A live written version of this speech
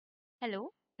Hello,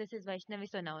 this is Vaishnavi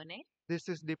Sonawane, This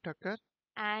is Deep Thakkar.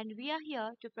 and we are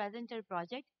here to present our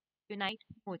project Unite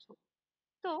Mojo.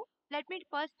 So, let me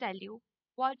first tell you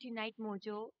what Unite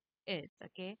Mojo is,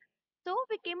 okay? So,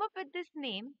 we came up with this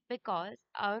name because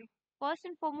our first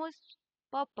and foremost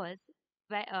purpose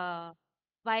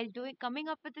while doing coming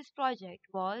up with this project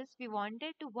was we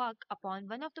wanted to work upon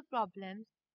one of the problems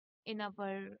in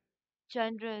our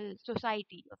general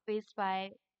society faced by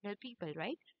the people,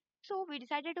 right? So we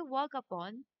decided to work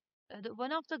upon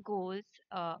one of the goals,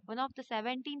 one of the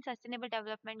 17 Sustainable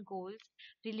Development Goals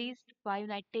released by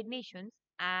United Nations,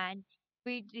 and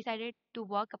we decided to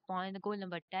work upon the goal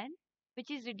number 10, which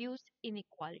is reduce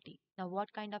inequality. Now,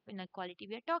 what kind of inequality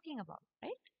we are talking about,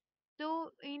 right?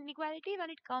 So, inequality when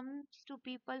it comes to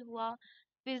people who are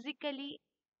physically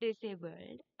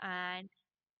disabled, and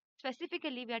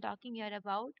specifically, we are talking here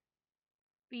about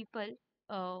people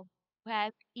who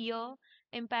have ear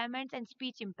impairments and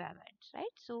speech impairments,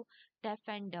 right? So deaf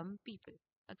and dumb people.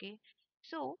 Okay.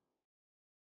 So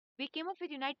we came up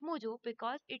with Unite Mojo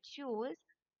because it shows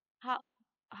how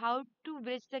how to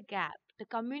bridge the gap, the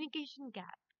communication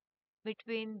gap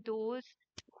between those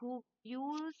who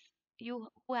use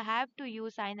who have to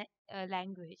use sign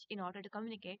language in order to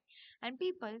communicate and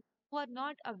people who are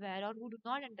not aware or who do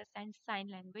not understand sign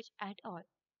language at all.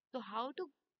 So how to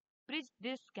bridge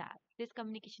this gap, this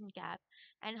communication gap,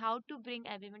 and how to bring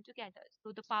everyone together.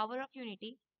 So the power of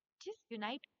unity, just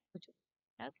unite.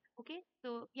 Mojo. Okay,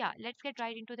 so yeah, let's get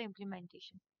right into the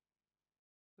implementation.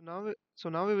 So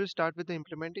now we will start with the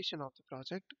implementation of the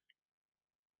project.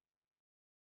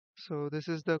 So this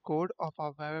is the code of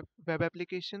our web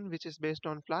application, which is based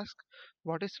on Flask.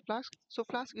 What is Flask? So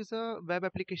Flask is a web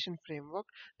application framework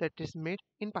that is made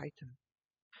in Python.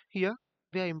 Here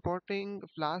we are importing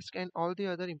Flask and all the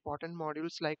other important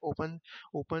modules like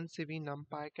openCV,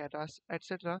 NumPy, Keras,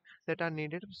 etc. that are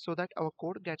needed so that our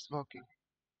code gets working.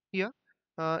 Here,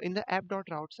 in the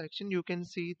app.route section, you can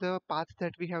see the path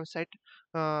that we have set.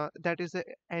 That is the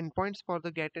endpoints for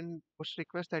the get and push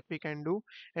request that we can do.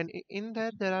 And in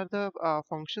there are the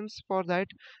functions for that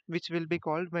which will be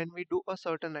called when we do a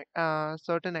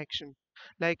certain action.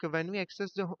 Like when we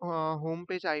access the home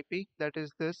page IP, that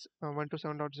is this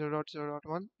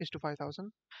 127.0.0.1 is to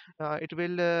 5000. It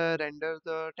will render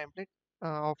the template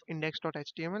of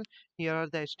index.html. Here are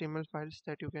the HTML files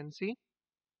that you can see.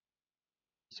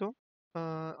 So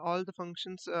all the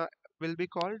functions will be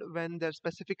called when their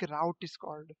specific route is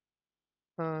called.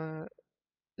 Uh,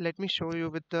 Let me show you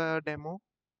with the demo.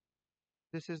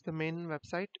 This is the main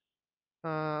website.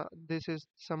 This is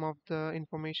some of the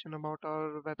information about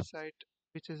our website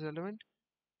which is relevant.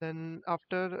 Then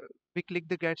after we click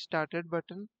the get started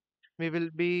button, we will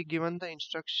be given the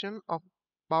instruction of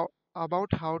about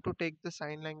how to take the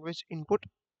sign language input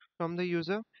from the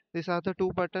user. These are the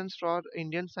two buttons for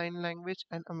Indian Sign Language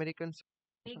and American.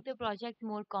 Make the project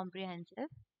more comprehensive.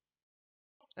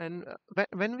 And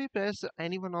when we press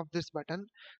any one of this button,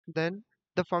 then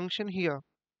the function here,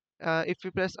 if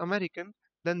we press American,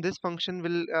 then this function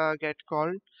will get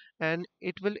called, and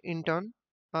it will in turn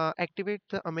activate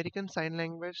the American Sign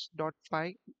Language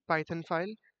 .py Python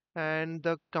file, and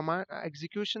the command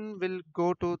execution will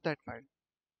go to that file.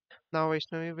 Now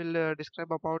Vaishnavi will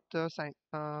describe about the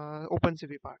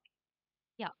OpenCV part.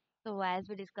 Yeah. So as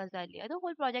we discussed earlier, the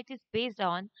whole project is based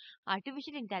on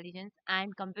artificial intelligence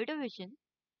and computer vision.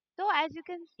 So as you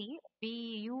can see, we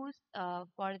use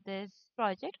for this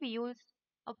project we use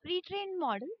a pre-trained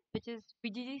model which is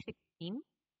BGG16,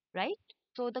 right?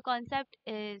 So the concept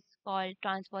is called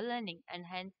transfer learning and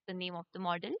hence the name of the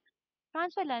model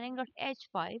transfer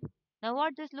learning.h5. Now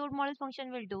what this load model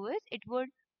function will do is it would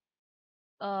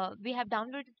we have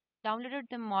downloaded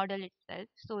the model itself,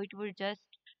 so it will just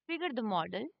trigger the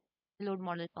model load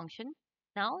model function.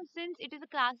 Now since it is a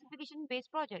classification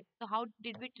based project, so how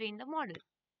did we train the model?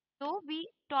 So we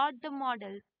taught the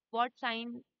model what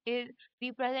sign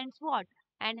represents what,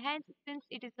 and hence since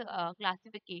it is a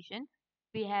classification,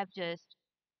 we have just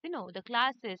the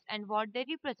classes and what they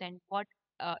represent. What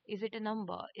is it a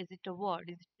number? Is it a word?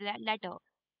 Is it a letter?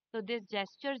 So this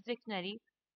gestures dictionary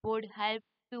would help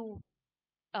to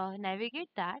navigate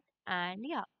that. And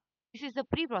yeah, this is the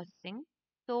pre-processing.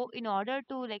 So in order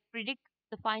to like predict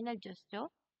the final gesture,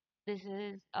 this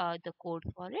is the code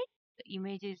for it. The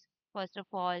image is first of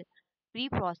all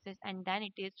pre-processed and then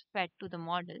it is fed to the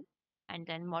model, and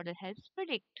then model helps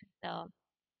predict the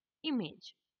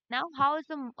image. Now, how is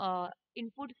the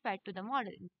input fed to the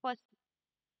model? First,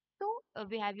 so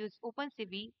we have used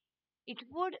OpenCV. It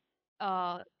would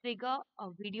trigger a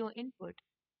video input,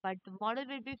 but the model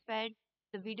will be fed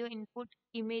the video input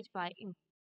image by input,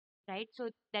 right? So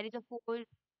there is a whole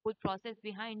whole process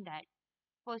behind that.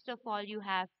 First of all, you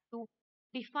have to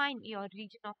define your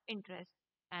region of interest,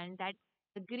 and that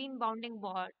the green box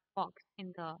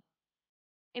in the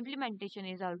implementation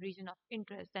is our region of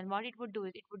interest. And what it would do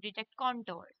is it would detect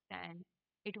contours, and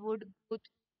it would go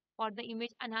for the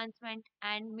image enhancement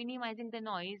and minimizing the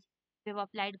noise. We've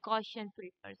applied Gaussian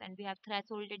filters, and we have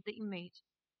thresholded the image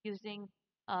using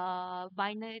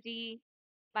binarization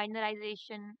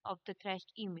of the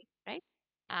thrashed image, right?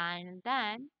 And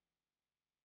then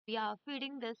we are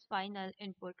feeding this final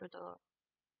input to the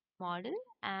model,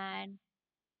 and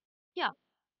yeah,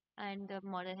 and the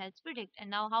model helps predict. And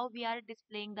now how we are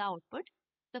displaying the output.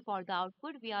 So for the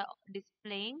output, we are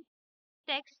displaying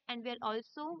text, and we are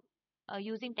also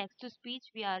using text to speech.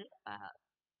 We are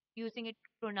using it to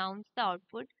pronounce the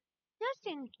output just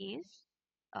in case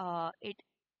it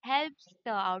helps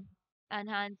the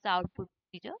enhance the output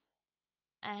feature.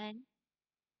 And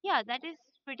yeah, that is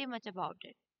pretty much about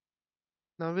it.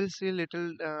 Now we'll see a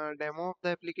little demo of the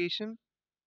application.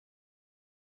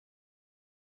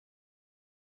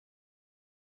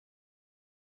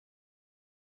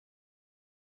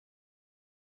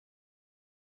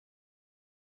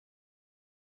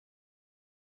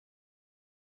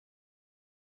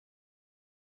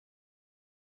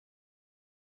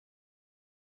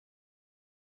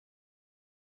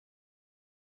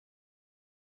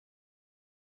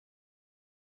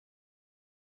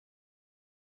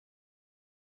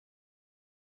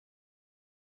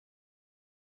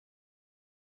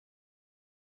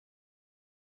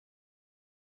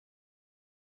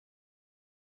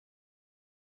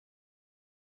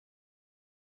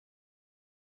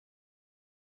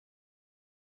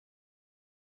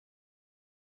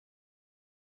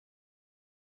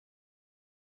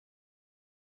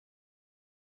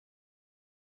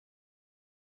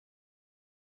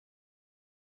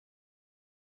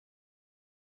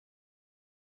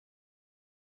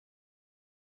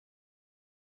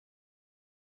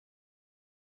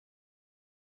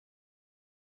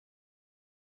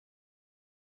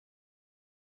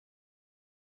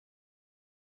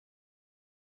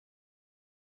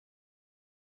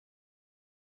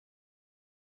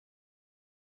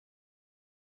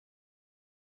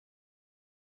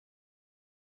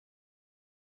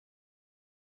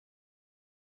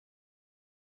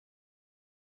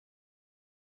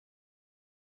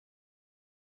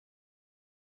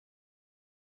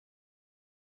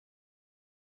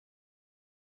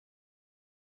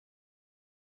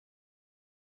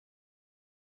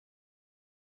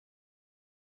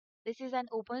 This is an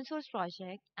open source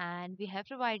project, and we have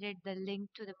provided the link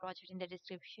to the project in the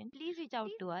description. Please reach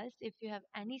out to us if you have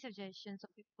any suggestions or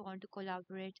if you want to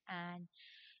collaborate and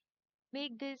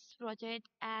make this project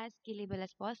as scalable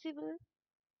as possible.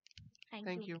 Thank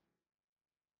Thank you. you.